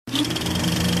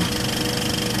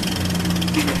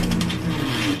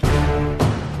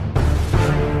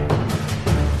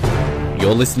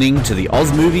You're listening to the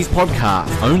Oz Movies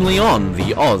Podcast, only on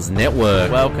the Oz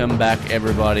Network. Welcome back,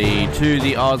 everybody, to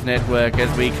the Oz Network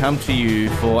as we come to you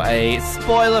for a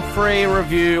spoiler-free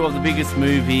review of the biggest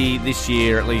movie this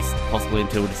year, at least possibly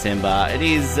until December. It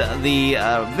is the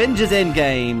Avengers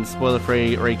Endgame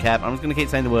spoiler-free recap. I'm just going to keep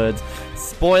saying the words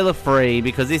spoiler-free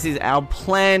because this is our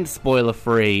planned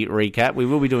spoiler-free recap. We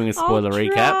will be doing a spoiler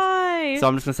recap. So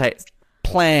I'm just going to say it's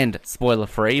planned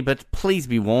spoiler-free, but please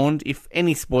be warned, if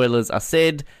any spoilers are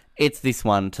said, it's this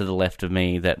one to the left of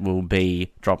me that will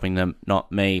be dropping them,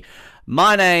 not me.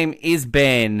 My name is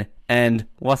Ben, and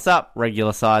what's up,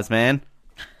 regular size man?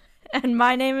 And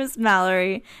my name is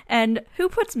Mallory, and who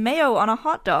puts mayo on a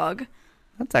hot dog?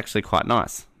 That's actually quite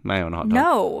nice. Mayo on a hot dog.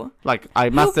 No. Like,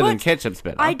 mustard and ketchup's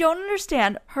better. I don't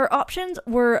understand. Her options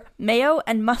were mayo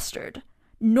and mustard.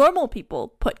 Normal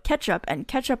people put ketchup and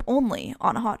ketchup only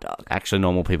on a hot dog. Actually,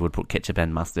 normal people would put ketchup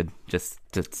and mustard, just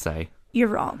to say. You're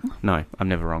wrong. No, I'm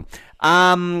never wrong.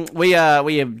 We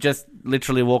have just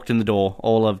literally walked in the door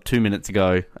all of 2 minutes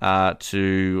ago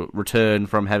to return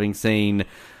from having seen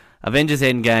Avengers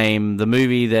Endgame, the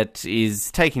movie that is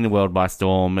taking the world by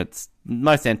storm. It's the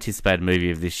most anticipated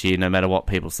movie of this year, no matter what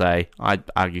people say. I'd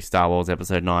argue Star Wars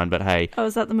Episode 9, but hey. Oh,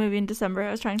 is that the movie in December? I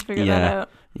was trying to figure that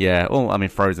out. Yeah, well, I mean,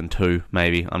 Frozen 2,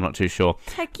 maybe. I'm not too sure.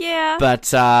 Heck yeah.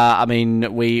 But, I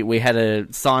mean, we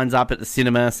had signs up at the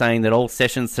cinema saying that all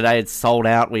sessions today had sold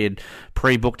out. We had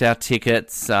pre-booked our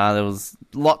tickets. There was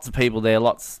lots of people there,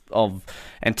 lots of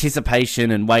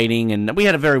anticipation and waiting. And we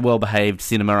had a very well-behaved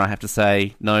cinema, I have to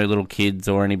say. No little kids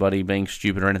or anybody being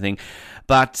stupid or anything.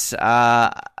 But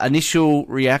initial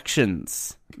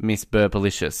reactions, Miss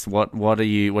Burpalicious, what are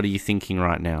you thinking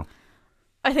right now?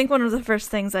 I think one of the first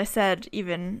things I said,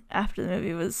 even after the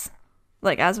movie, was,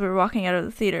 like, as we were walking out of the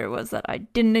theater, was that I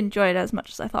didn't enjoy it as much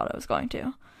as I thought I was going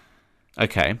to.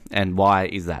 Okay, and why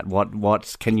is that?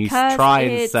 What can you try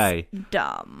and say? It's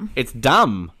dumb. It's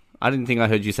dumb? I didn't think I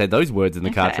heard you say those words in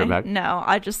the car trip back. No,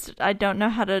 I don't know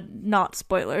how to not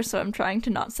spoiler, so I'm trying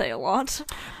to not say a lot.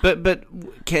 But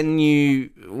can you,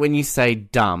 when you say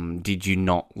dumb, did you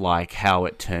not like how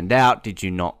it turned out? Did you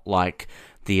not like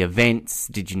the events?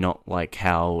 Did you not like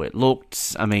how it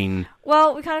looked? I mean...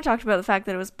 Well, we kind of talked about the fact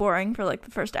that it was boring for, like,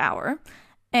 the first hour.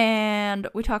 And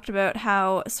we talked about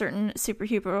how certain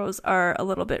superheroes are a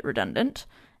little bit redundant.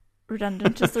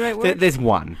 Redundant is the right word? There's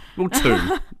one. Well,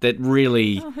 two. That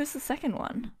really... Oh, who's the second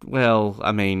one? Well,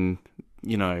 I mean,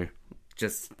 you know,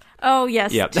 just... Oh,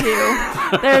 yes, yep. Two.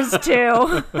 There's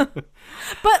two.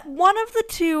 But one of the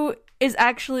two is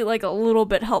actually, like, a little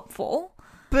bit helpful.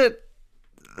 But...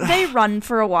 They run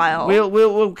for a while.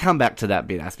 We'll come back to that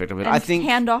bit aspect of it. And I think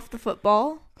hand off the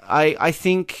football. I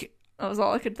think that was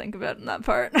all I could think about in that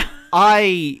part.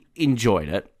 I enjoyed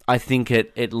it. I think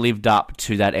it lived up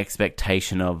to that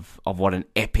expectation of what an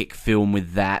epic film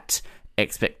with that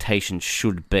expectation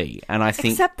should be. And I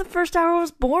think except the first hour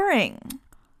was boring.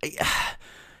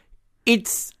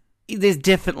 There's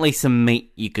definitely some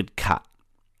meat you could cut.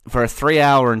 For a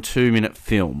 3-hour and 2-minute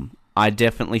film, I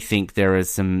definitely think there is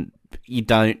some. You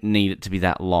don't need it to be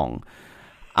that long.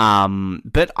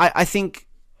 But I think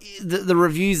the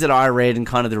reviews that I read and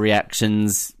kind of the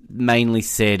reactions mainly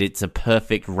said it's a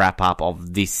perfect wrap-up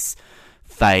of this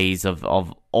phase of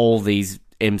all these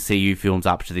MCU films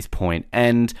up to this point.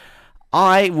 And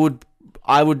I would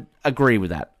agree with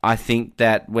that. I think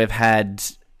that we've had...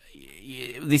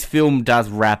 This film does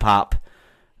wrap up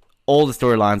all the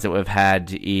storylines that we've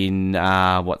had in, the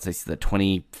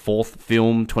 24th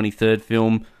film, 23rd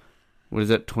film... What is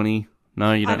it, 20?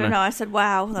 No, you don't know? I don't know. I said,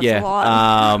 wow, that's a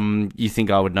lot. You think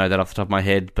I would know that off the top of my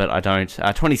head, but I don't.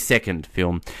 22nd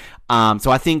film. So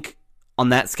I think on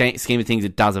that scheme of things,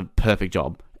 it does a perfect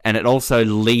job. And it also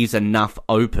leaves enough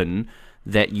open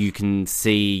that you can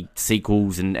see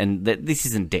sequels and that this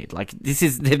isn't dead. Like,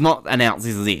 they've not announced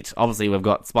this is it. Obviously, we've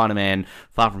got Spider-Man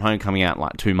Far From Home coming out in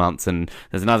like 2 months, and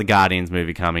there's another Guardians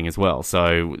movie coming as well.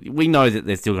 So we know that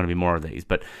there's still going to be more of these,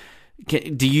 but...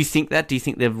 Do you think that? Do you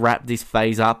think they've wrapped this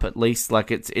phase up at least? Like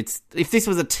it's if this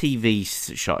was a TV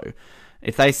show,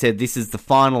 if they said this is the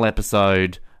final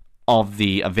episode of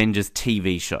the Avengers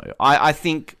TV show, I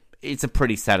think it's a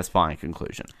pretty satisfying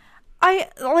conclusion.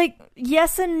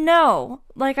 Yes and no.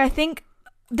 Like, I think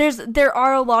there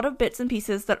are a lot of bits and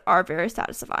pieces that are very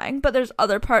satisfying, but there's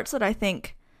other parts that I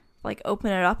think like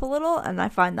open it up a little, and I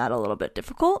find that a little bit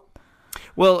difficult.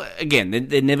 Well, again,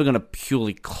 they're never going to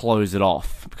purely close it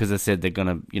off because they said they're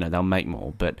going to, they'll make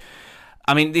more. But,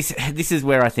 I mean, this is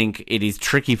where I think it is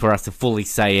tricky for us to fully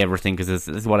say everything because this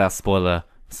is what our spoiler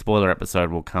episode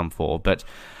will come for. But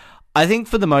I think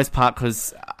for the most part,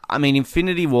 because, I mean,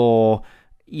 Infinity War,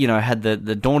 had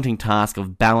the daunting task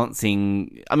of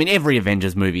balancing. I mean, every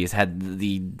Avengers movie has had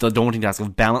the daunting task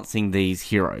of balancing these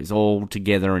heroes all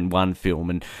together in one film.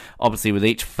 And obviously, with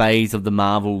each phase of the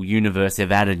Marvel universe,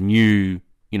 they've added new,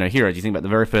 heroes. You think about the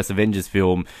very first Avengers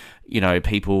film,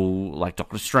 people like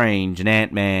Doctor Strange and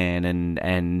Ant-Man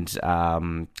and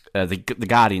the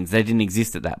Guardians, they didn't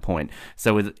exist at that point.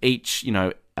 So with each,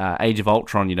 Age of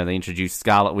Ultron, they introduced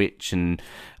Scarlet Witch and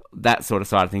that sort of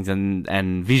side of things,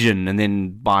 and Vision, and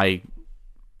then by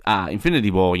Infinity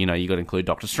War, you got to include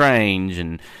Doctor Strange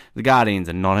and the Guardians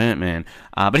and not Ant-Man.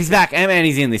 But he's back. Ant-Man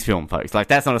is in this film, folks. Like,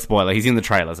 that's not a spoiler. He's in the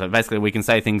trailer. So basically, we can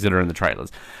say things that are in the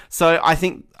trailers. So I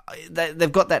think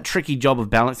they've got that tricky job of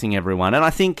balancing everyone. And I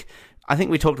think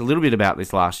we talked a little bit about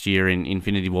this last year in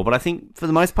Infinity War, but I think for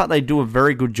the most part, they do a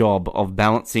very good job of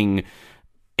balancing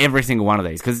every single one of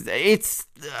these, because it's,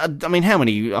 how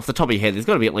many, off the top of your head, there's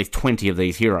got to be at least 20 of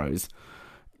these heroes.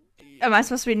 Am I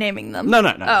supposed to be naming them? No.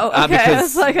 Oh, okay. I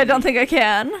was like, I don't think I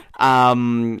can.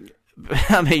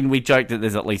 We joked that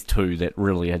there's at least 2 that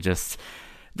really are just...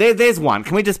 There's one.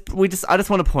 I just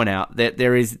want to point out that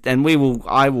there is, and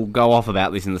I will go off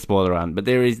about this in the spoiler run, but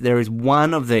there is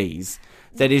one of these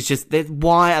that is just,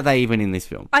 why are they even in this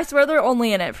film? I swear they're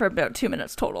only in it for about 2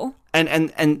 minutes total.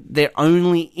 And they're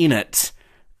only in it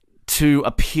to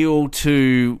appeal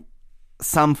to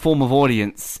some form of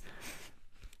audience.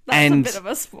 That's a bit of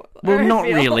a spoiler. Well,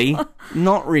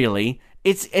 not really.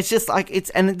 It's just like,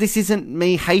 and this isn't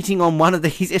me hating on one of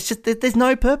these. It's just that there's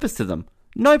no purpose to them.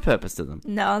 No,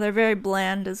 they're very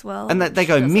bland as well. And they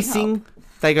go missing. Help.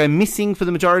 They go missing for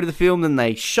the majority of the film, then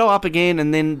they show up again,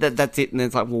 and then that's it. And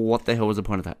it's like, well, what the hell was the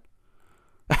point of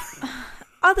that?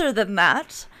 Other than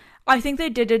that, I think they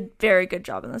did a very good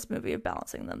job in this movie of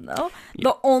balancing them, though. Yeah.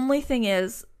 The only thing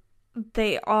is,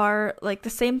 they are, like, the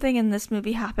same thing in this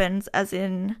movie happens as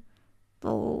in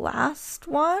the last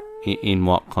one. In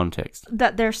what context?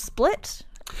 That they're split?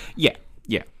 Yeah.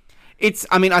 It's,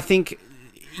 I think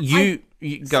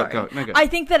go. I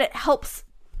think that it helps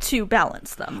to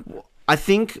balance them. I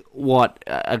think what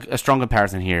a strong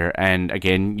comparison here, and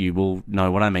again, you will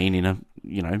know what I mean in a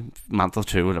month or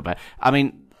two. The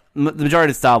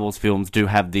majority of Star Wars films do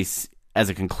have this as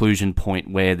a conclusion point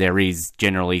where there is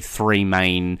generally 3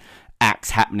 main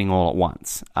acts happening all at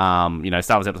once. Star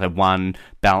Wars Episode 1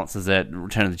 balances it,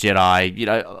 Return of the Jedi,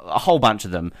 a whole bunch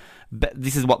of them. But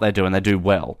this is what they do, and they do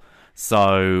well.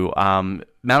 So,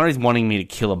 Mallory's wanting me to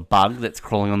kill a bug that's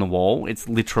crawling on the wall. It's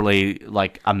literally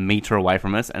like a meter away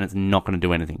from us, and it's not going to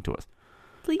do anything to us.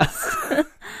 Please.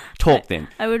 Talk then.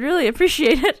 I would really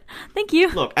appreciate it. Thank you.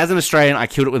 Look, as an Australian, I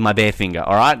killed it with my bare finger.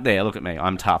 All right? There, look at me.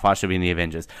 I'm tough. I should be in the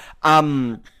Avengers. I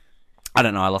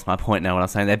don't know. I lost my point now when I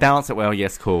was saying they balance it well.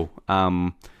 Yes, cool.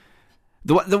 The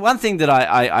one thing that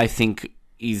I think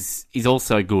is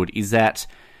also good is that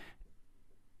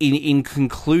in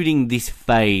concluding this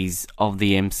phase of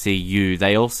the MCU,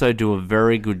 they also do a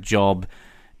very good job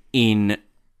in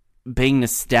being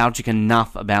nostalgic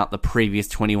enough about the previous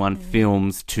 21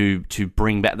 films to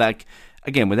bring back, like,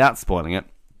 again, without spoiling it,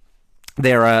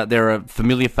 there are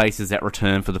familiar faces that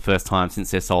return for the first time since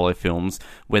their solo films,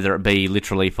 whether it be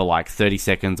literally for like 30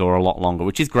 seconds or a lot longer,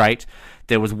 which is great.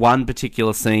 There was one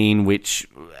particular scene which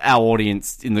our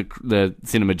audience in the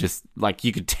cinema just, like,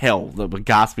 you could tell that were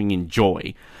gasping in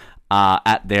joy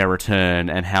at their return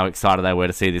and how excited they were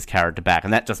to see this character back.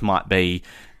 And that just might be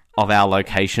of our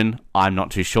location. I'm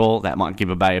not too sure. That might give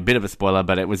away a bit of a spoiler,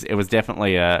 but it was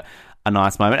definitely a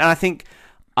nice moment. And I think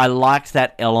I liked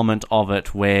that element of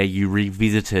it where you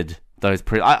revisited those.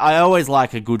 I always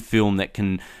like a good film that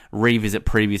can revisit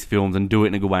previous films and do it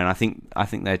in a good way, and I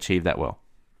think they achieved that well.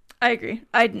 I agree.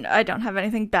 I don't have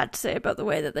anything bad to say about the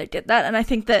way that they did that, and I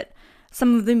think that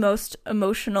some of the most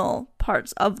emotional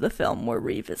parts of the film were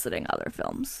revisiting other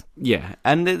films. Yeah,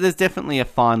 and there's definitely a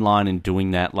fine line in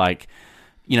doing that. Like,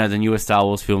 the newer Star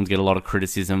Wars films get a lot of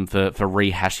criticism for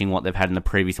rehashing what they've had in the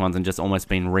previous ones and just almost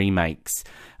being remakes.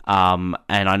 And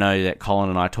I know that Colin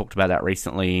and I talked about that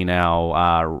recently in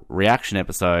our reaction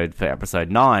episode for episode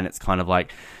 9. It's kind of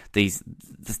like these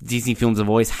Disney films have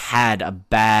always had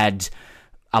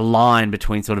a line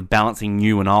between sort of balancing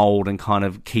new and old and kind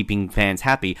of keeping fans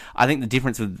happy. I think the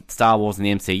difference with Star Wars and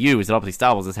the MCU is that obviously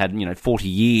Star Wars has had, 40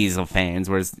 years of fans,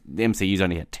 whereas the MCU's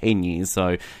only had 10 years.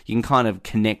 So you can kind of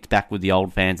connect back with the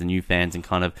old fans and new fans and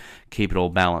kind of keep it all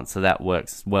balanced. So that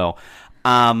works as well.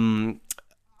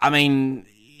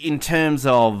 In terms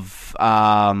of,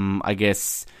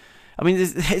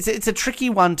 it's a tricky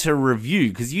one to review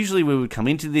because usually we would come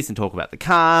into this and talk about the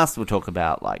cast, we'll talk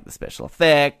about like the special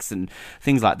effects and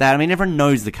things like that. Everyone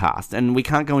knows the cast and we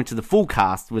can't go into the full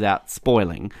cast without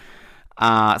spoiling.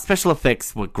 Special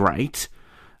effects were great.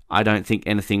 I don't think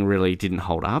anything really didn't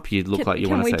hold up. You look like you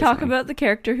want to say something. Can we talk about the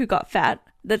character who got fat?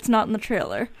 That's not in the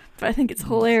trailer, but I think it's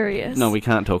hilarious. No, we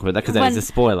can't talk about that because that is a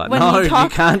spoiler. No, you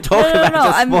can't talk no, about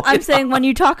a spoiler. I'm saying when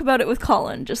you talk about it with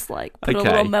Colin, just like put a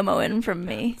little memo in from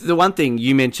me. The one thing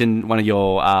you mentioned, one of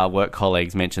your work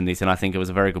colleagues mentioned this, and I think it was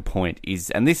a very good point,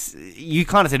 and this, you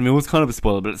kind of said to me, it was kind of a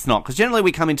spoiler, but it's not, because generally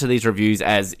we come into these reviews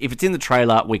as, if it's in the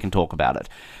trailer, we can talk about it.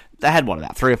 They had,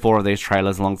 about 3 or 4 of these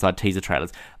trailers alongside teaser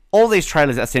trailers. All these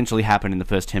trailers essentially happen in the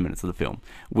first 10 minutes of the film,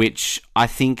 which I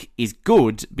think is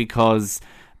good because,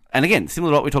 and again,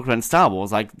 similar to what we talked about in Star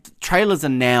Wars, like, trailers are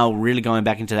now really going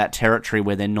back into that territory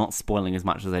where they're not spoiling as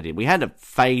much as they did. We had a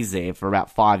phase there for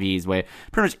about 5 years where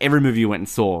pretty much every movie you went and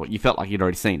saw, you felt like you'd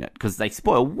already seen it because they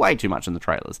spoil way too much in the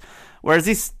trailers. Whereas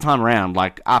this time around,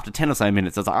 like, after 10 or so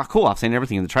minutes, I was like, oh, cool, I've seen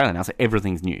everything in the trailer now, so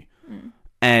everything's new.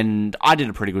 And I did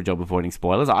a pretty good job avoiding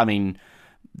spoilers. I mean,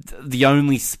 the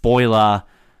only spoiler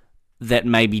that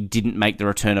maybe didn't make the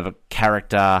return of a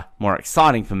character more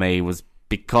exciting for me was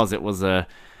because it was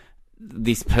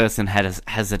this person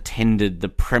has attended the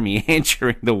premiere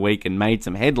during the week and made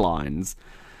some headlines.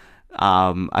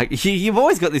 You've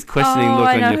always got this questioning look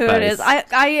on your face. I know who it is.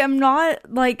 I am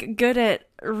not like good at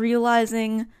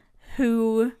realizing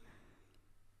who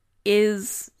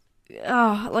is.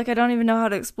 I don't even know how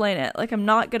to explain it. Like, I'm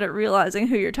not good at realizing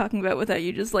who you're talking about without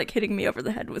you just, like, hitting me over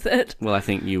the head with it. Well, I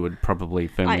think you would probably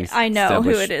firmly I know who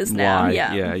it is now,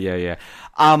 yeah. Yeah.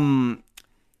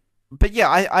 But yeah,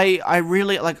 I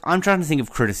really, like, I'm trying to think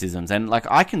of criticisms, and, like,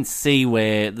 I can see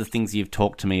where the things you've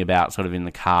talked to me about sort of in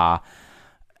the car,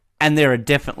 and there are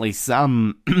definitely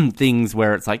some things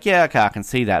where it's like, yeah, okay, I can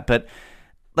see that, but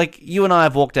like, you and I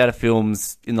have walked out of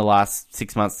films in the last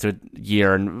 6 months to a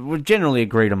year, and we've generally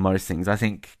agreed on most things. I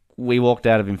think we walked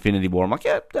out of Infinity War. I'm like,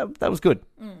 yeah, that was good.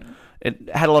 It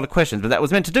had a lot of questions, but that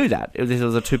was meant to do that. This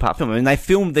was a 2-part film. I mean, they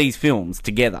filmed these films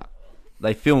together.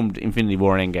 They filmed Infinity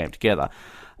War and Endgame together.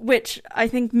 Which I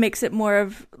think makes it more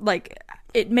of, like,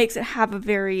 it makes it have a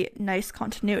very nice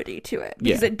continuity to it.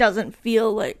 Because it doesn't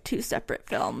feel like 2 separate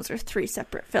films or 3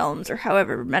 separate films or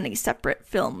however many separate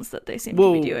films that they seem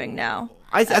to be doing now.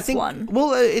 I think one.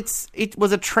 Well, it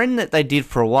was a trend that they did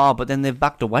for a while, but then they've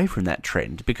backed away from that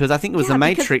trend because I think it was the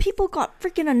Matrix. Because people got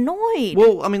freaking annoyed.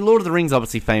 Well, I mean, Lord of the Rings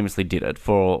obviously famously did it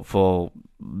for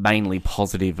mainly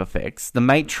positive effects. The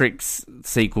Matrix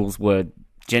sequels were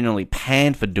generally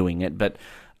panned for doing it, but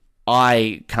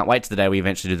I can't wait to the day we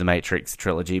eventually do the Matrix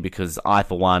trilogy because I,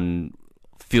 for one,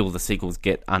 feel the sequels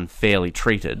get unfairly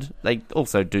treated. They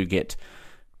also do get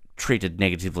treated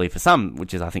negatively for some,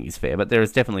 which I think is fair, but there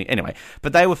is definitely... Anyway,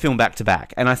 but they were filmed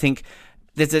back-to-back, and I think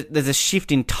there's a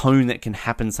shift in tone that can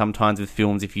happen sometimes with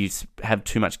films if you have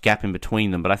too much gap in between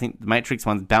them, but I think the Matrix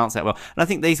ones balance that well, and I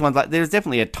think these ones, like, there's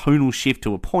definitely a tonal shift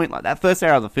to a point. Like, that first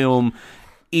hour of the film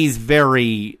is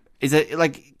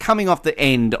like, coming off the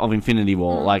end of Infinity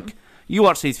War, like, you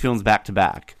watch these films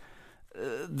back-to-back,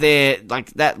 they're,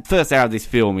 like, that first hour of this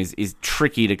film is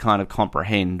tricky to kind of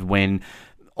comprehend when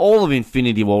all of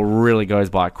Infinity War really goes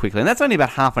by quickly, and that's only about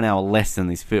half an hour less than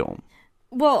this film.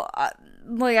 Well,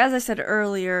 like, as I said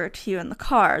earlier to you in the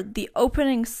car, the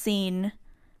opening scene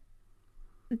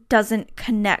doesn't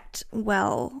connect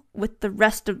well with the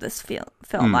rest of this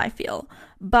film, I feel.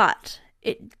 But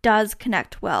it does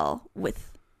connect well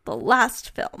with the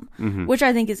last film, which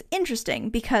I think is interesting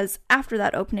because after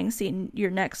that opening scene,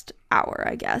 your next hour,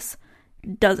 I guess,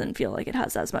 doesn't feel like it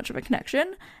has as much of a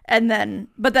connection,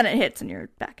 but then it hits and you're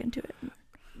back into it.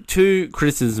 2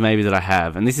 criticisms maybe that I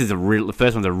have, and this is the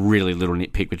first one's a really little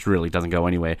nitpick which really doesn't go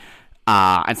anywhere.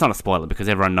 It's not a spoiler because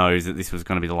everyone knows that this was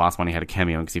going to be the last one he had a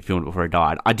cameo in because he filmed it before he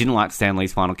died. I didn't like Stan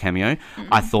Lee's final cameo.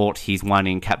 I thought his one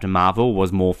in Captain Marvel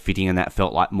was more fitting, and that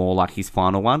felt like more like his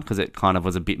final one because it kind of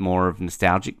was a bit more of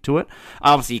nostalgic to it.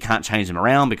 Obviously, you can't change them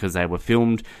around because they were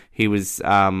filmed. He was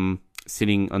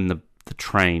sitting on the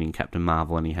train in Captain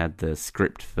Marvel, and he had the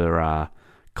script for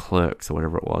Clerks or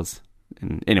whatever it was.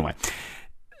 And anyway,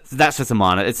 so that's just a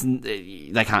minor.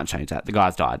 They can't change that. The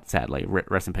guy's died, sadly.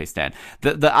 Rest in peace, Stan.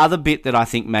 The other bit that I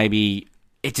think maybe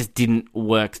it just didn't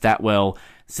work that well.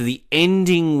 So the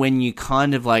ending, when you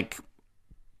kind of like,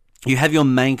 you have your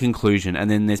main conclusion, and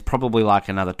then there's probably like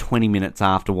another 20 minutes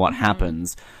after what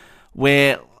happens,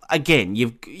 where, again,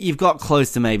 you've got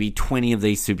close to maybe 20 of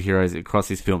these superheroes across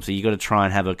this film, so you've got to try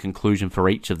and have a conclusion for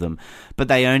each of them. But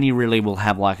they only really will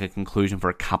have like a conclusion for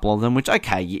a couple of them, which,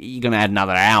 okay, you're going to add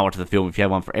another hour to the film if you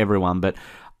have one for everyone, but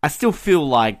I still feel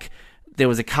like there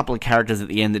was a couple of characters at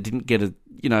the end that didn't get a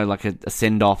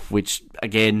send-off, which,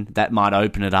 again, that might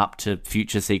open it up to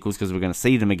future sequels because we're going to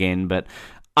see them again, but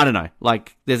I don't know.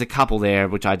 Like, there's a couple there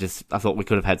which I thought we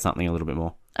could have had something a little bit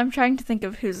more. I'm trying to think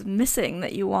of who's missing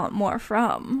that you want more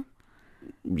from.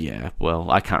 Yeah,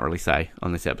 well, I can't really say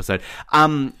on this episode.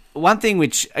 One thing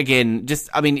which, again,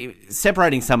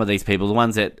 separating some of these people, the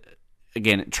ones that,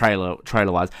 again,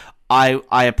 trailer-wise, I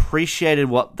appreciated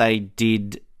what they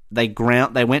did. They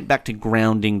went back to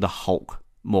grounding the Hulk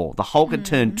more. The Hulk had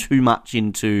turned too much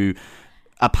into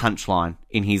a punchline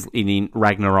in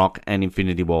Ragnarok and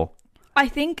Infinity War. I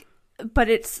think, but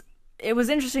it was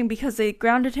interesting because they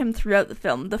grounded him throughout the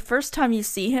film. The first time you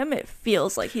see him, it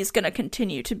feels like he's going to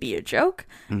continue to be a joke,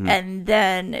 and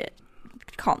then it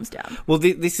calms down. Well,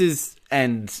 this is,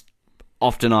 and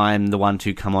often I'm the one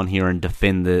to come on here and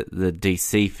defend the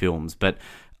DC films, but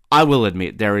I will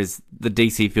admit the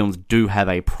DC films do have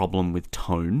a problem with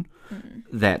tone.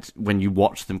 That when you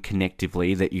watch them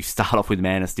connectively, that you start off with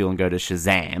Man of Steel and go to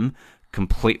Shazam,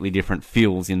 completely different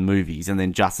feels in movies, and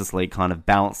then Justice League kind of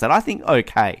balanced that. I think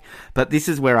okay, but this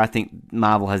is where I think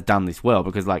Marvel has done this well,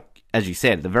 because like, as you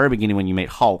said, at the very beginning when you meet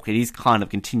Hulk, it is kind of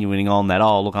continuing on that,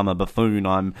 oh, look, I'm a buffoon,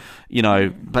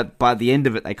 but by the end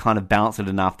of it, they kind of balance it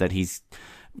enough that he's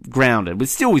grounded, but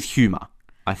still with humour,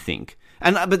 I think.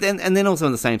 And then also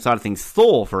on the same side of things,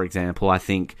 Thor, for example, I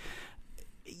think,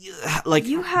 like,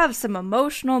 you have some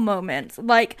emotional moments,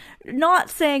 like, not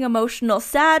saying emotional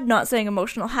sad, not saying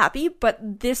emotional happy,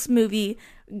 but this movie,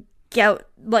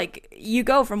 you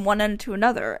go from one end to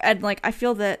another, and like, I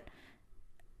feel that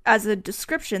as a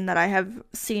description that I have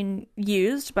seen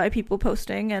used by people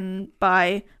posting and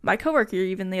by my coworker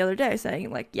even the other day saying,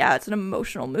 like, yeah, it's an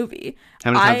emotional movie.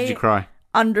 How many times did you cry?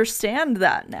 Understand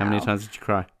that now. How many times did you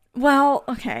cry? Well,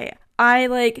 okay, I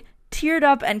teared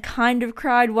up and kind of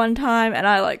cried one time, and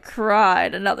I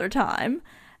cried another time.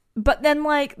 But then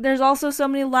there's also so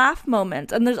many laugh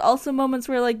moments, and there's also moments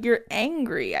where you're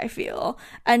angry, I feel,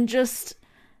 and just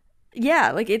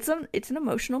it's an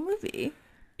emotional movie.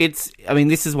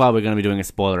 This is why we're going to be doing a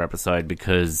spoiler episode,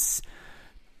 because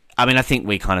I think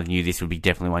we kind of knew this would be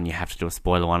definitely one you have to do a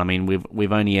spoiler one.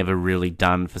 We've only ever really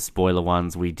done for spoiler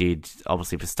ones. We did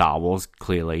obviously for Star Wars,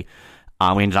 clearly.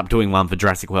 We ended up doing one for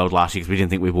Jurassic World last year because we didn't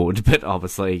think we would, but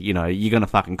obviously, you're going to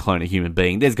fucking clone a human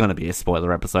being. There's going to be a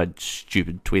spoiler episode.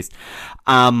 Stupid twist.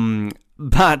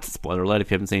 But, spoiler alert if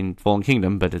you haven't seen Fallen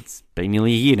Kingdom, but it's been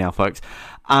nearly a year now, folks.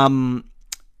 But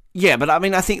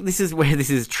I think this is where this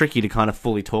is tricky to kind of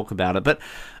fully talk about it. But,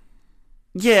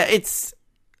 yeah,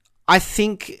 I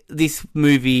think this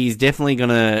movie is definitely going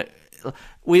to...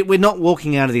 We're not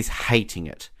walking out of this hating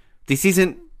it. This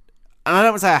isn't... And I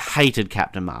don't want to say I hated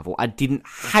Captain Marvel. I didn't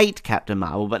hate Captain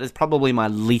Marvel, but it's probably my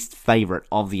least favourite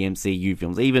of the MCU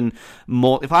films. Even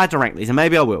more, if I had to rank these, and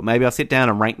maybe I will. Maybe I'll sit down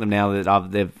and rank them now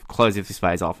that they've closed this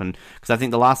phase off. And because I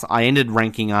think I ended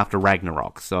ranking after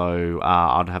Ragnarok, so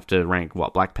I'd have to rank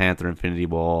Black Panther, Infinity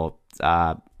War,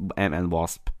 Ant-Man and the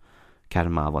Wasp,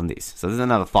 Captain Marvel, and this. So there's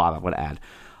another 5 I would add.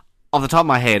 Off the top of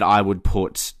my head, I would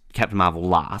put Captain Marvel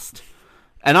last.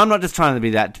 And I'm not just trying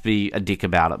to be a dick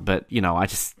about it, but,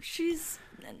 She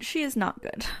is not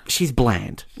good. She's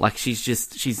bland.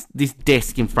 She's this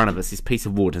desk in front of us, this piece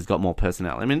of wood has got more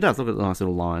personality. It does. Look at the nice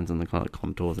little lines and the kind of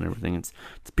contours and everything. It's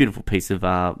a beautiful piece of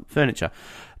furniture.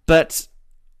 But,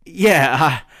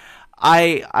 yeah,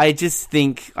 I just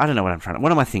think... I don't know what I'm trying to...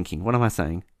 What am I thinking? What am I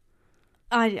saying?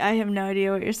 I have no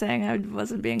idea what you're saying. I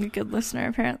wasn't being a good listener,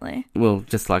 apparently. Well,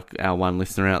 just like our one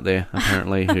listener out there,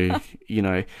 apparently, who,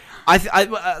 the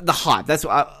hype. That's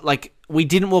what we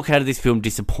didn't walk out of this film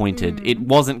disappointed. It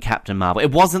wasn't Captain Marvel.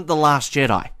 It wasn't The Last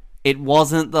Jedi. It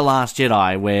wasn't The Last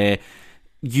Jedi where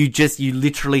you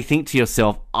literally think to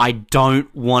yourself, I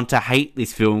don't want to hate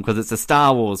this film because it's a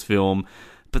Star Wars film.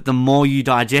 But the more you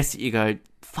digest it, you go,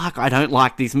 fuck, I don't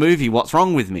like this movie. What's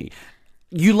wrong with me?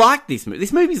 You like this movie.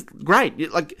 This movie's great.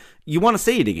 You want to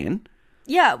see it again.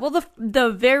 Yeah, well, the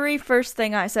very first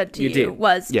thing I said to you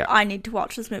was, I need to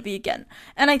watch this movie again.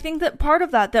 And I think that part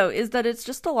of that, though, is that it's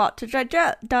just a lot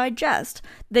to digest.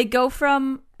 They go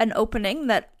from an opening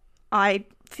that I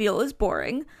feel is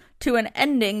boring to an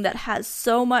ending that has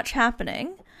so much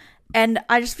happening. And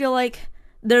I just feel like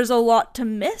there's a lot to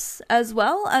miss as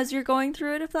well as you're going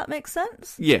through it, if that makes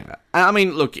sense. Yeah.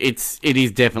 Look, it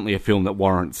is definitely a film that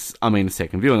warrants, a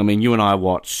second viewing. You and I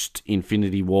watched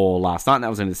Infinity War last night, and that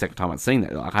was only the second time I'd seen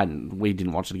that. We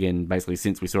didn't watch it again, basically,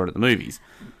 since we saw it at the movies.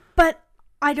 But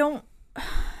I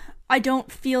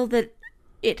don't feel that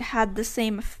it had the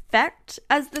same effect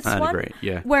as this one. I'd agree,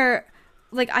 yeah. Where,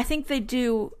 I think they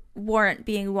do warrant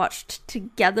being watched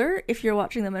together if you're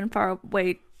watching them in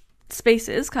faraway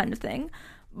spaces, kind of thing.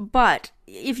 But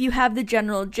if you have the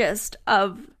general gist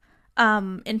of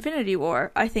Infinity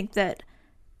War, I think that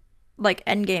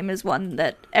Endgame is one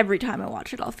that every time I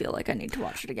watch it, I'll feel like I need to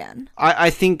watch it again. I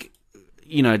think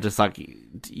just like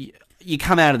you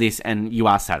come out of this and you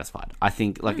are satisfied. I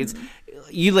think like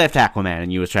you left Aquaman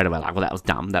and you were straight away like, well, that was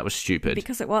dumb, that was stupid.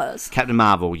 Because it was. Captain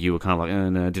Marvel, you were kind of like,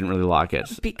 no, didn't really like it.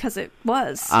 Because it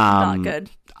was not good.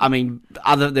 I mean,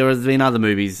 there has been other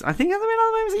movies. I think there have been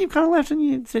other movies that you've kind of left and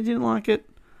you said you didn't like it.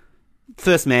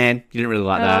 First Man, you didn't really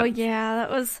like that. Oh, yeah, that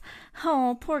was...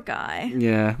 Oh, poor guy.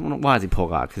 Yeah, well, why is he poor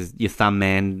guy? Because your thumb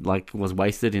man like was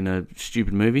wasted in a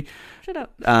stupid movie. Shut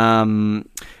up.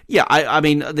 Yeah, I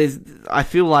mean, I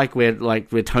feel like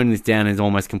we're toning this down and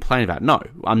almost complaining about it. No,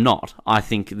 I'm not. I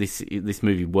think this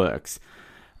movie works.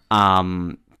 I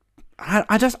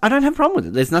don't have a problem with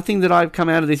it. There's nothing that I've come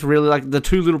out of this really like. The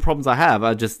two little problems I have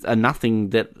are nothing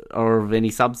that are of any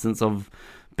substance of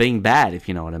being bad, if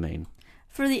you know what I mean.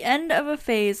 For the end of a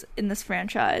phase in this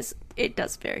franchise, it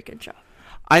does a very good job.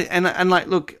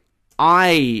 Look,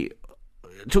 it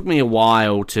took me a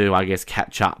while to, I guess,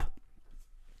 catch up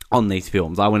on these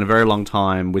films. I went a very long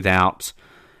time without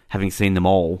having seen them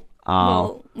all.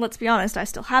 Well, let's be honest, I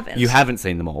still haven't. You haven't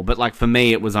seen them all, but like for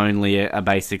me, it was only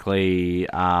basically,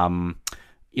 I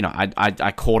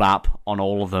caught up on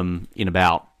all of them in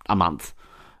about a month.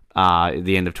 At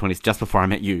the end of 20, just before I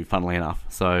met you, funnily enough.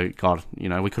 So, God,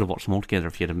 we could have watched them all together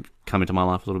if you had come into my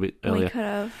life a little bit earlier. We could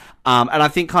have. And I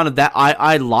think kind of that,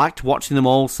 I liked watching them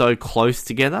all so close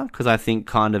together, because I think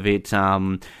kind of it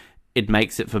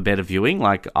makes it for better viewing.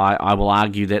 Like, I will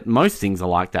argue that most things are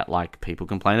like that. Like, people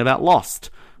complain about Lost.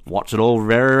 Watch it all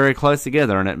very, very close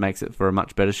together, and it makes it for a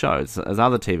much better show, as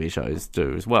other TV shows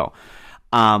do as well.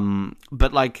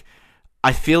 But, like...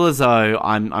 I feel as though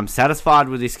I'm satisfied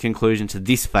with this conclusion to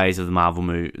this phase of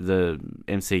the the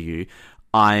MCU.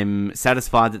 I'm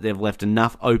satisfied that they've left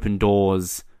enough open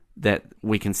doors that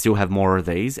we can still have more of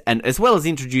these, and as well as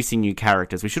introducing new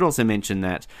characters. We should also mention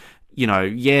that,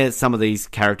 some of these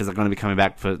characters are going to be coming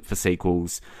back for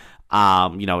sequels.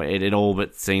 It all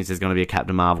but seems there's going to be a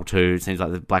Captain Marvel 2. It seems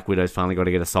like the Black Widow's finally got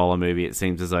to get a solo movie. It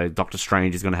seems as though Doctor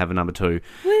Strange is going to have a number 2.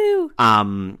 Woo!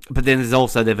 But then there's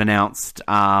also, they've announced,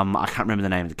 I can't remember the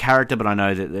name of the character, but I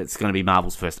know that it's going to be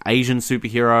Marvel's first Asian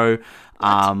superhero.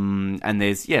 And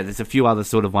there's a few other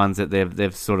sort of ones that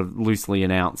they've sort of loosely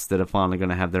announced that are finally going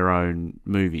to have their own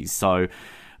movies. So,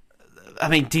 I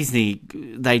mean, Disney,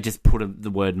 they just put the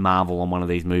word Marvel on one of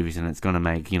these movies and it's going to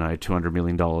make, $200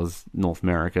 million North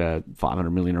America,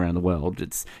 $500 million around the world.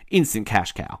 It's instant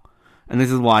cash cow. And this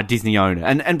is why Disney own it.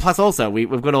 And plus also, we've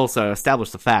got to also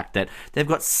establish the fact that they've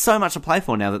got so much to play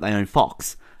for now that they own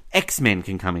Fox. X-Men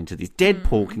can come into this.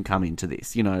 Deadpool can come into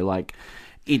this.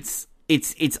 It's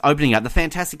opening up. The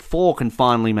Fantastic Four can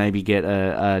finally maybe get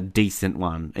a decent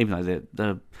one, even though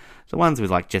the ones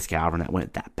with like Jessica Alba and that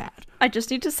weren't that bad. I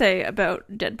just need to say about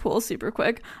Deadpool super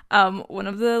quick. One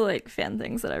of the fan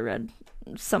things that I read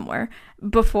somewhere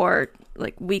before,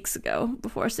 weeks ago,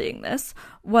 before seeing this,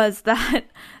 was that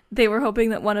they were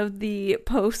hoping that one of the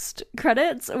post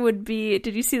credits would be.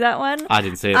 Did you see that one? I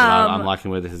didn't see it, but I'm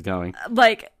liking where this is going.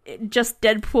 Just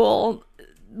Deadpool,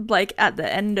 at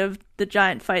the end of the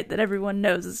giant fight that everyone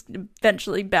knows is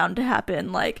eventually bound to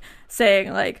happen,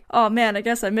 saying oh man, I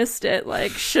guess I missed it,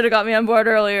 should have got me on board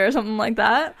earlier or something like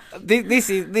that. This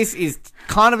is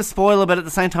kind of a spoiler, but at the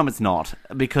same time it's not,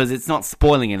 because it's not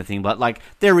spoiling anything, but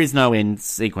there is no end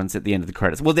sequence at the end of the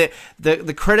credits. Well,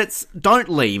 the credits don't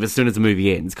leave as soon as the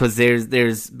movie ends, because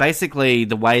there's basically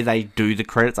the way they do the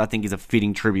credits, I think, is a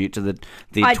fitting tribute to the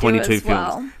 22 films.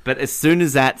 Well. But as soon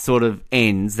as that sort of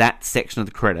ends, that section of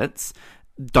the credits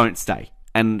don't stay.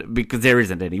 And because there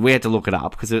isn't any, we had to look it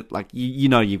up because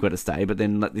you've got to stay. But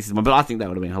then this is one. But I think that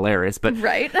would have been hilarious. But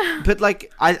right. But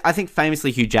I think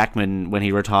famously Hugh Jackman, when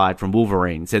he retired from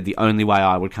Wolverine, said the only way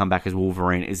I would come back as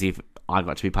Wolverine is if I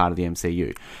got to be part of the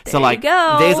MCU. There you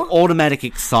go. There's automatic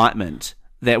excitement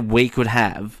that we could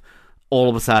have. All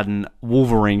of a sudden,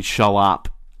 Wolverine show up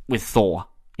with Thor.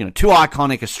 Two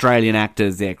iconic Australian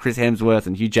actors there, Chris Hemsworth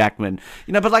and Hugh Jackman.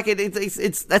 But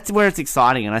it's that's where it's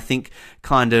exciting, and I think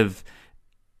kind of.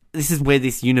 This is where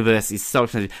this universe is so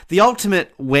exciting. The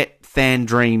ultimate wet fan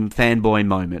dream fanboy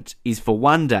moment is for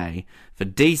one day for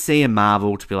DC and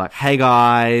Marvel to be like, hey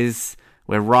guys,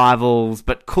 we're rivals,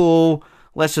 but cool,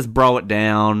 let's just bro it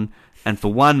down. And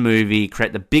for one movie,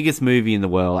 create the biggest movie in the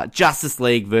world, like Justice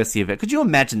League versus the Avengers. Could you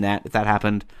imagine that if that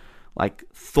happened?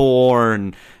 Thor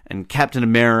and Captain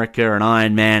America and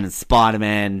Iron Man and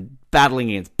Spider-Man battling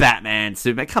against Batman,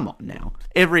 Superman. Come on now.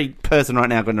 Every person right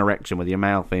now got an erection, whether you're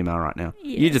male or female right now.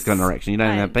 Yes. You just got an erection. You don't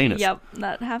even have a penis. Yep,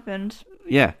 that happened.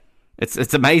 Yeah.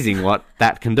 It's amazing what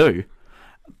that can do.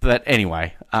 But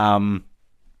anyway,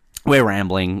 We're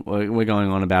rambling. We're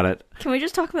going on about it. Can we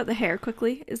just talk about the hair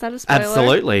quickly? Is that a spoiler?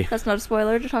 Absolutely. That's not a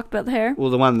spoiler to talk about the hair? Well,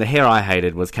 the hair I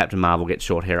hated was Captain Marvel gets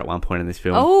short hair at one point in this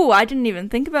film. Oh, I didn't even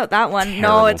think about that one. Terrible.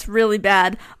 No, it's really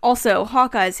bad. Also,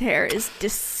 Hawkeye's hair is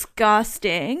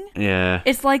disgusting. Yeah.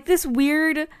 It's like this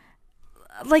weird,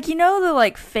 like, you know, the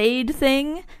like fade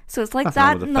thing. So it's like That's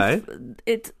that not in with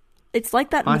the it's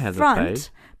like that in I the have a front, fade.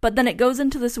 but then it goes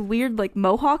into this weird like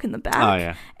mohawk in the back. Oh,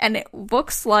 yeah. And it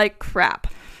looks like crap.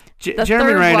 The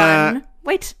Jeremy third Renner. one,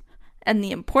 wait, and the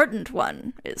important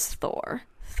one is Thor.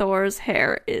 Thor's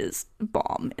hair is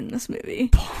bomb in this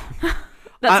movie.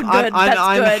 That's good.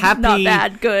 That's good. Happy. Not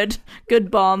bad.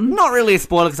 Good bomb. Not really a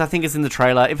spoiler because I think it's in the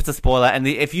trailer. If it's a spoiler, and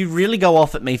if you really go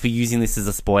off at me for using this as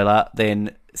a spoiler,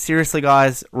 then seriously,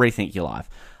 guys, rethink your life.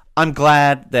 I'm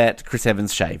glad that Chris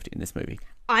Evans shaved in this movie.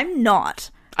 I'm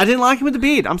not. I didn't like him with the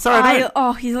beard. I'm sorry. I don't.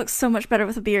 Oh, he looks so much better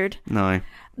with a beard. No.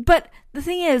 But the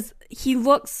thing is, he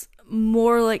looks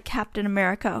more like Captain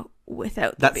America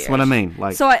without the beard. That's what I mean.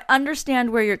 Like, so I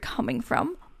understand where you're coming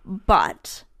from,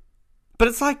 but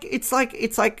it's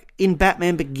like in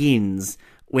Batman Begins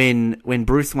when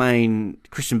Bruce Wayne,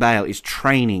 Christian Bale is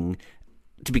training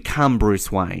to become Bruce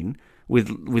Wayne with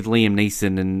Liam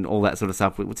Neeson and all that sort of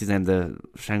stuff. What's his name? The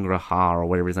Shangri-La or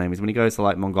whatever his name is. When he goes to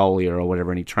like Mongolia or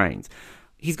whatever and he trains,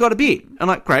 he's got a beard. I'm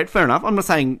like, great, fair enough. I'm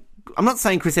not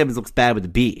saying Chris Evans looks bad with the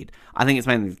beard. I think it's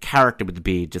mainly the character with the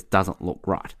beard just doesn't look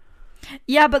right.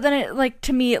 Yeah, but then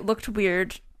to me it looked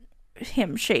weird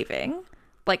him shaving.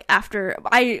 Like after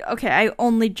I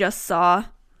only just saw,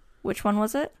 which one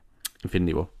was it?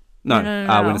 Infinity War. No.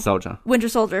 Winter Soldier. Winter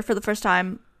Soldier for the first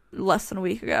time less than a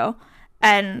week ago.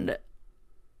 And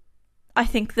I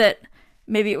think that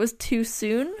maybe it was too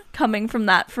soon coming from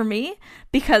that for me,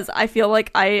 because I feel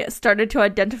like I started to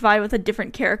identify with a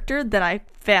different character than I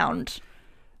found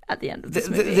at the end of this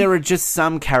movie. There are just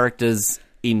some characters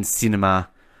in cinema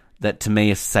that to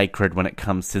me are sacred when it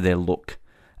comes to their look.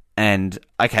 And,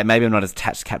 okay, maybe I'm not as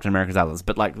attached to Captain America as others,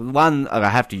 but like one I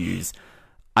have to use,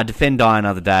 I defend Die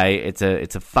Another Day. It's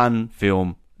a fun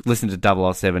film. Listen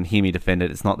to 007, hear me defend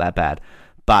it. It's not that bad.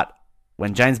 But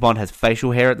when James Bond has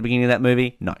facial hair at the beginning of that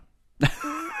movie, no.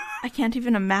 I can't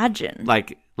even imagine.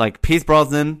 Like Pierce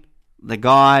Brosnan, the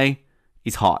guy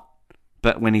is hot.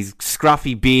 But when he's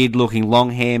scruffy beard looking long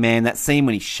hair man, that scene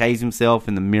when he shaves himself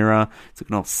in the mirror, it's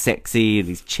looking all sexy and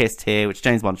his chest hair, which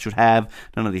James Bond should have.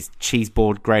 None of these cheese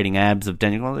board grating abs of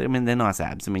Daniel. Well, I mean, they're nice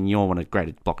abs. I mean, you all want to grate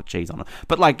a block of cheese on it.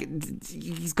 But like,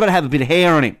 he's got to have a bit of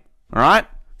hair on him. All right?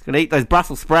 He's got to eat those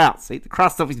Brussels sprouts. Eat the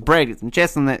crust off his bread. Get some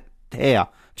chest on the hair.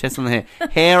 Chest on the hair.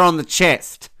 Hair on the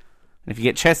chest. And if you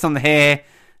get chest on the hair,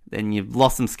 then you've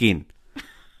lost some skin.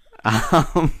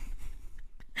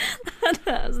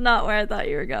 That's not where I thought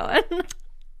you were going.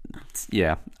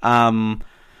 Yeah.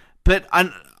 But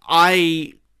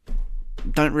I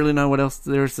don't really know what else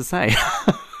there is to say.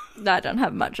 I don't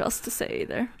have much else to say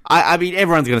either. I mean,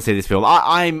 everyone's going to see this film.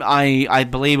 I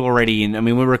believe already in... I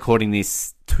mean, we're recording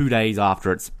this 2 days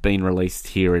after it's been released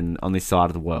here on this side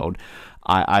of the world.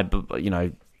 I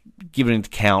give it into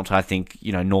account, I think,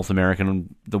 North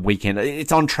American, the weekend,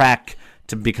 it's on track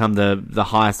to become the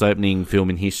highest opening film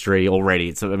in history already.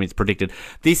 It's predicted.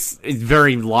 This is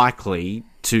very likely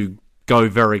to go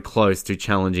very close to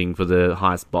challenging for the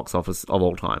highest box office of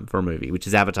all time for a movie, which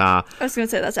is Avatar. I was going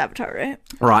to say that's Avatar, right?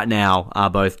 Right now,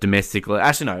 both domestically...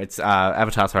 Actually, no, it's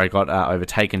Avatar, got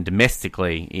overtaken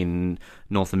domestically in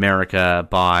North America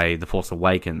by The Force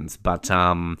Awakens. But,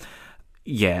 look,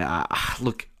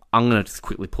 I'm going to just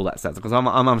quickly pull that stats because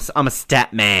I'm a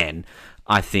stat man,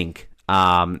 I think,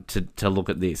 to look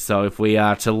at this. So if we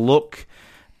are to look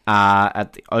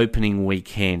at the opening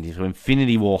weekend, so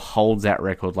Infinity War holds that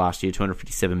record last year,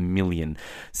 $257 million.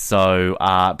 So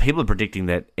people are predicting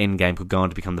that Endgame could go on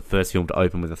to become the first film to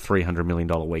open with a $300 million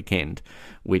weekend,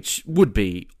 which would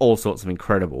be all sorts of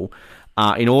incredible.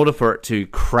 In order for it to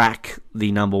crack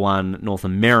the number one North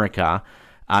America,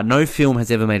 no film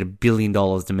has ever made $1 billion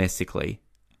domestically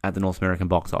at the North American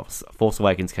box office. Force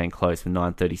Awakens came close with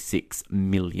 $936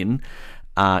 million.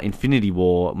 Infinity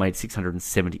War made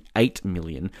 $678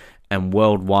 million. And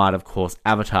worldwide, of course,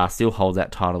 Avatar still holds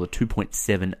that title at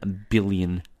 $2.7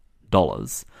 billion.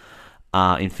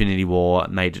 Infinity War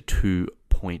made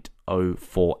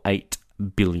 $2.048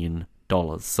 billion.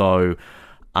 So,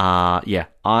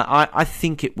 I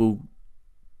think it will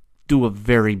do a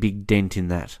very big dent in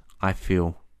that, I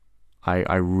feel.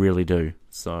 I really do.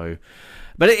 So...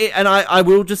 But I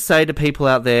will just say to people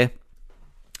out there,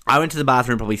 I went to the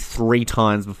bathroom probably 3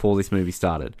 times before this movie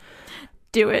started.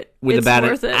 Do it. With it's about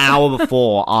worth an it. hour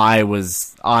before, I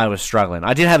was struggling.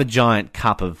 I did have a giant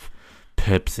cup of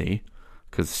Pepsi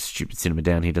because stupid cinema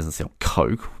down here doesn't sell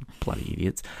Coke. Bloody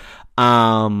idiots. But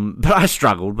I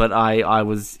struggled, but I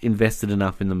was invested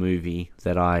enough in the movie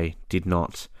that I did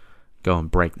not go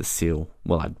and break the seal.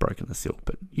 Well, I'd broken the seal,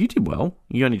 but you did well.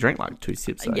 You only drank like 2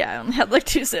 sips. So. Yeah, I only had like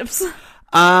 2 sips.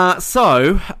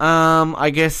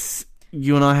 I guess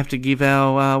you and I have to give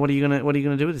our what are you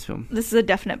gonna do with this film? This is a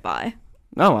definite buy.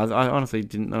 No, I honestly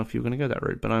didn't know if you were going to go that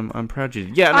route, but I'm proud you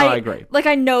did. Yeah, no, I agree. Like,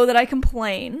 I know that I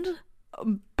complained,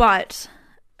 but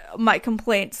my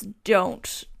complaints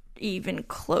don't even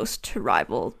close to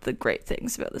rival the great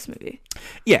things about this movie.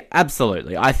 Yeah,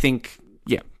 absolutely. I think,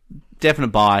 definite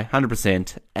buy,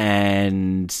 100%,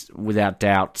 and without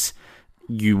doubt,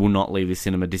 you will not leave the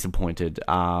cinema disappointed.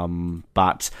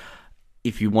 But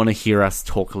if you want to hear us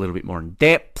talk a little bit more in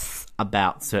depth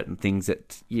about certain things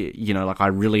that, you know, like I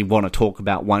really want to talk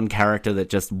about one character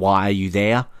that just, why are you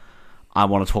there? I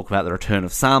want to talk about the return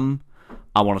of some.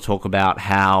 I want to talk about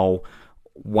how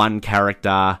one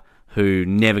character who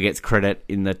never gets credit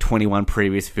in the 21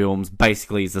 previous films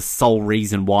basically is the sole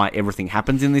reason why everything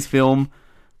happens in this film,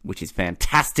 which is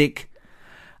fantastic.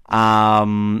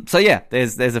 So yeah,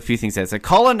 there's a few things there. So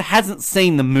Colin hasn't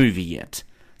seen the movie yet.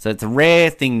 So it's a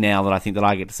rare thing now that I think that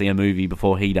I get to see a movie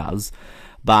before he does.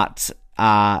 But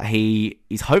he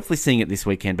is hopefully seeing it this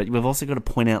weekend. But we've also got to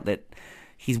point out that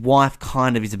his wife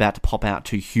kind of is about to pop out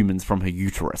 2 humans from her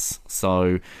uterus.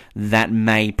 So that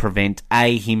may prevent,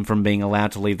 A, him from being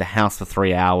allowed to leave the house for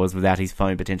 3 hours without his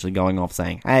phone potentially going off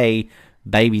saying, hey,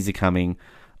 babies are coming.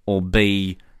 Or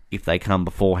B, if they come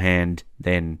beforehand,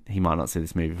 then he might not see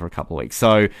this movie for a couple of weeks.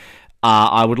 So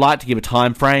I would like to give a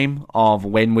time frame of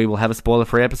when we will have a spoiler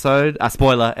episode.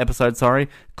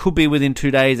 Could be within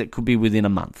 2 days. It could be within a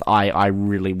month. I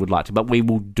really would like to, but we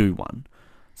will do one.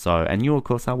 So, and you, of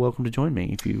course, are welcome to join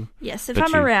me if you... Yes, if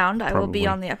I'm around, I will be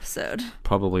on the episode.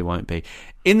 Probably won't be.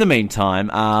 In the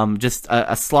meantime, just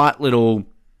a slight little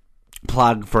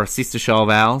plug for a sister show of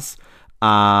ours.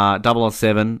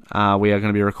 007. We are going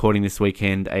to be recording this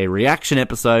weekend a reaction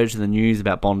episode to the news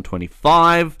about Bond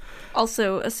 25.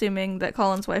 Also, assuming that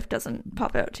Colin's wife doesn't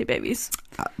pop out 2 babies.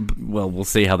 Well, we'll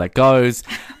see how that goes.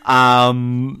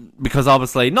 Because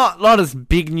obviously, not as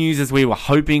big news as we were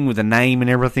hoping with a name and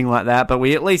everything like that, but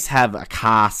we at least have a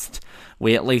cast.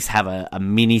 We at least have a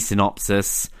mini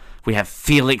synopsis. We have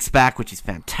Felix back, which is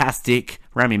fantastic.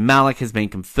 Rami Malek has been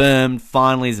confirmed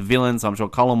finally as a villain, so I'm sure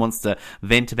Colin wants to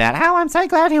vent about how I'm so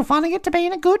glad he'll finally get to be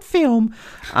in a good film.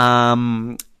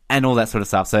 And all that sort of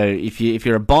stuff. So if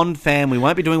you're a Bond fan, we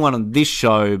won't be doing one on this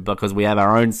show because we have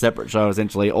our own separate show,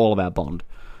 essentially, all about Bond.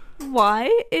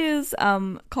 Why is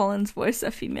Colin's voice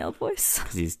a female voice?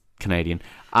 Because he's Canadian.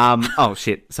 Oh,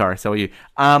 shit. Sorry, so are you.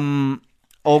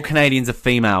 All Canadians are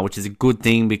female, which is a good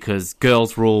thing because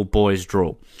girls rule, boys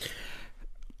drool.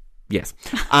 Yes.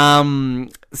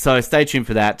 So stay tuned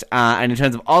for that. And in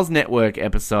terms of Oz Network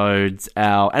episodes,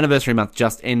 our anniversary month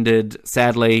just ended,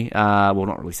 sadly. Well,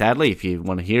 not really sadly. If you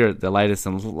want to hear it, the latest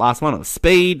and last one, it was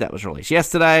Speed. That was released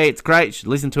yesterday. It's great. You should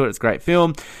listen to it. It's a great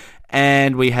film.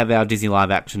 And we have our Disney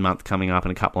Live Action month coming up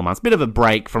in a couple of months. Bit of a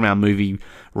break from our movie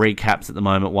recaps at the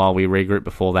moment while we regroup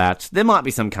before that. There might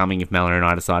be some coming if Mallory and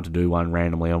I decide to do one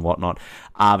randomly and whatnot.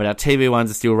 But our TV ones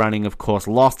are still running, of course.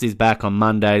 Lost is back on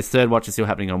Mondays. Third Watch is still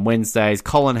happening on Wednesdays.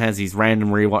 Colin has his random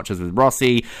rewatches with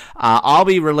Rossi. I'll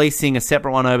be releasing a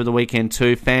separate one over the weekend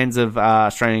too. Fans of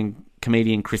Australian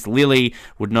comedian Chris Lilly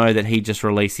would know that he just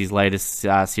released his latest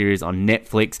series on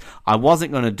Netflix. I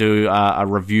wasn't going to do a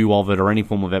review of it or any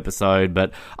form of episode,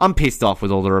 but I'm pissed off with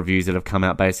all the reviews that have come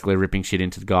out basically ripping shit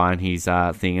into the guy and his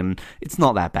thing, and it's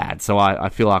not that bad. So I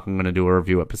feel like I'm going to do a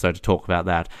review episode to talk about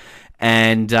that.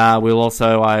 And we'll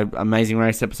also, Amazing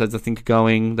Race episodes I think are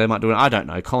going. They might do it. I don't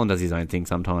know. Colin does his own thing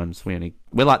sometimes. We're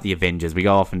like the Avengers. We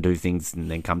go off and do things and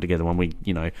then come together when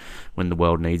when the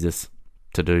world needs us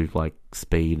to do like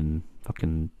Speed and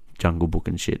fucking Jungle Book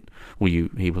and shit. Well,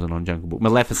 he wasn't on Jungle Book.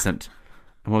 Maleficent.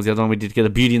 And what was the other one we did together?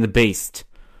 Beauty and the Beast.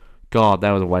 God,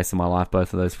 that was a waste of my life,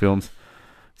 both of those films.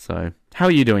 So, how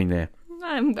are you doing there?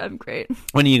 I'm great.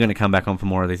 When are you going to come back on for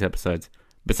more of these episodes?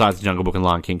 Besides the Jungle Book and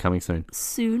Lion King coming soon.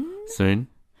 Soon?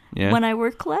 Yeah. When I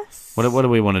work less. What do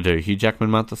we want to do? Hugh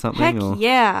Jackman month or something? Heck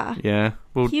yeah. Yeah.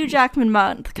 Hugh Jackman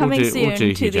month coming soon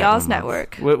to the Oz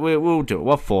Network. We'll do it.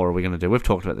 What for are we going to do? We've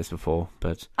talked about this before,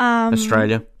 but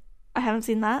Australia. I haven't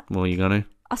seen that. Well, you going to?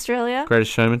 Australia.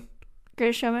 Greatest Showman.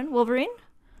 Wolverine.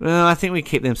 Well, I think we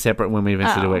keep them separate when we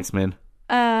eventually do X-Men.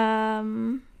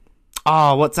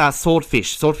 what's that?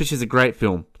 Swordfish. Swordfish is a great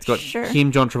film. It's got Sure.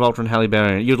 Kim, John Travolta, and Halle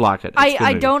Berry in it. You'd like it. It's a good I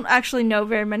movie. don't actually know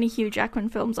very many Hugh Jackman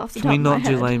films off the Can top we of my not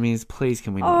head. do Les Mis? Please,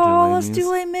 can we not do Les Oh, let's Mis? do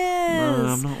Les Mis. No,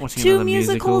 I'm not watching 2 another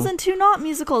musicals musical. and 2 not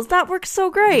musicals. That works so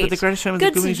great. But The Greatest Showman is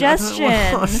Good a good musical. I don't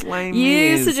suggestion. watch Les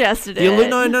You Mis. suggested The it.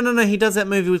 No. He does that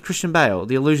movie with Christian Bale,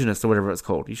 The Illusionist, or whatever it's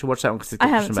called. You should watch that one because it's I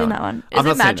got haven't Christian seen Bale. that one. I've Is not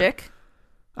it seen magic?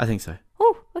 I think so.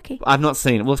 Oh, okay. I've not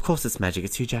seen it. Well, of course it's magic.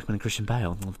 It's Hugh Jackman and Christian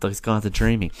Bale. Those guys are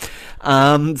dreamy. So,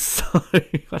 I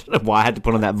don't know why I had to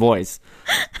put on that voice.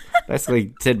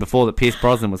 Basically said before that Pierce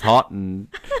Brosnan was hot, and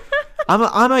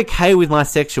I'm okay with my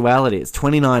sexuality. It's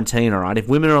 2019, all right? If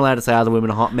women are allowed to say other women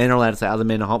are hot, men are allowed to say other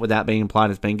men are hot without being implied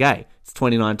as being gay. It's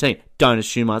 2019. Don't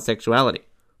assume my sexuality,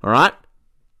 all right?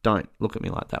 Don't look at me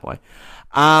like that way.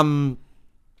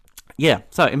 Yeah,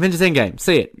 so Avengers Endgame.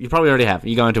 See it. You probably already have.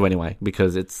 You're going to anyway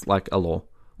because it's like a law.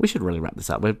 We should really wrap this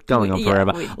up. We're going on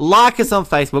forever. Like us on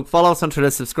Facebook. Follow us on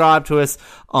Twitter. Subscribe to us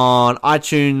on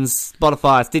iTunes,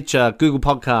 Spotify, Stitcher, Google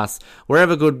Podcasts,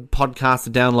 wherever good podcasts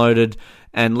are downloaded.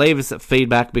 And leave us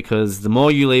feedback because the more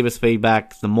you leave us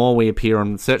feedback, the more we appear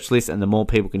on the search list and the more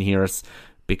people can hear us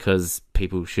because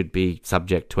people should be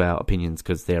subject to our opinions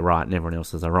because they're right and everyone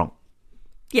else's are wrong.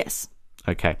 Yes.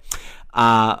 Okay.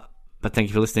 But thank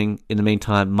you for listening. In the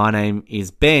meantime, my name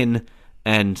is Ben,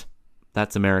 and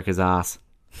that's America's ass.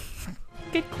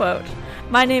 Good quote.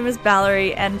 My name is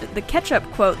Mallory, and the ketchup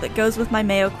quote that goes with my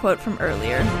mayo quote from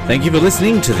earlier. Thank you for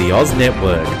listening to the Oz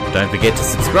Network. Don't forget to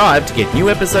subscribe to get new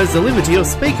episodes delivered to your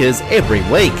speakers every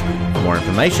week. For more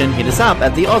information, hit us up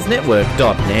at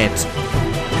theoznetwork.net.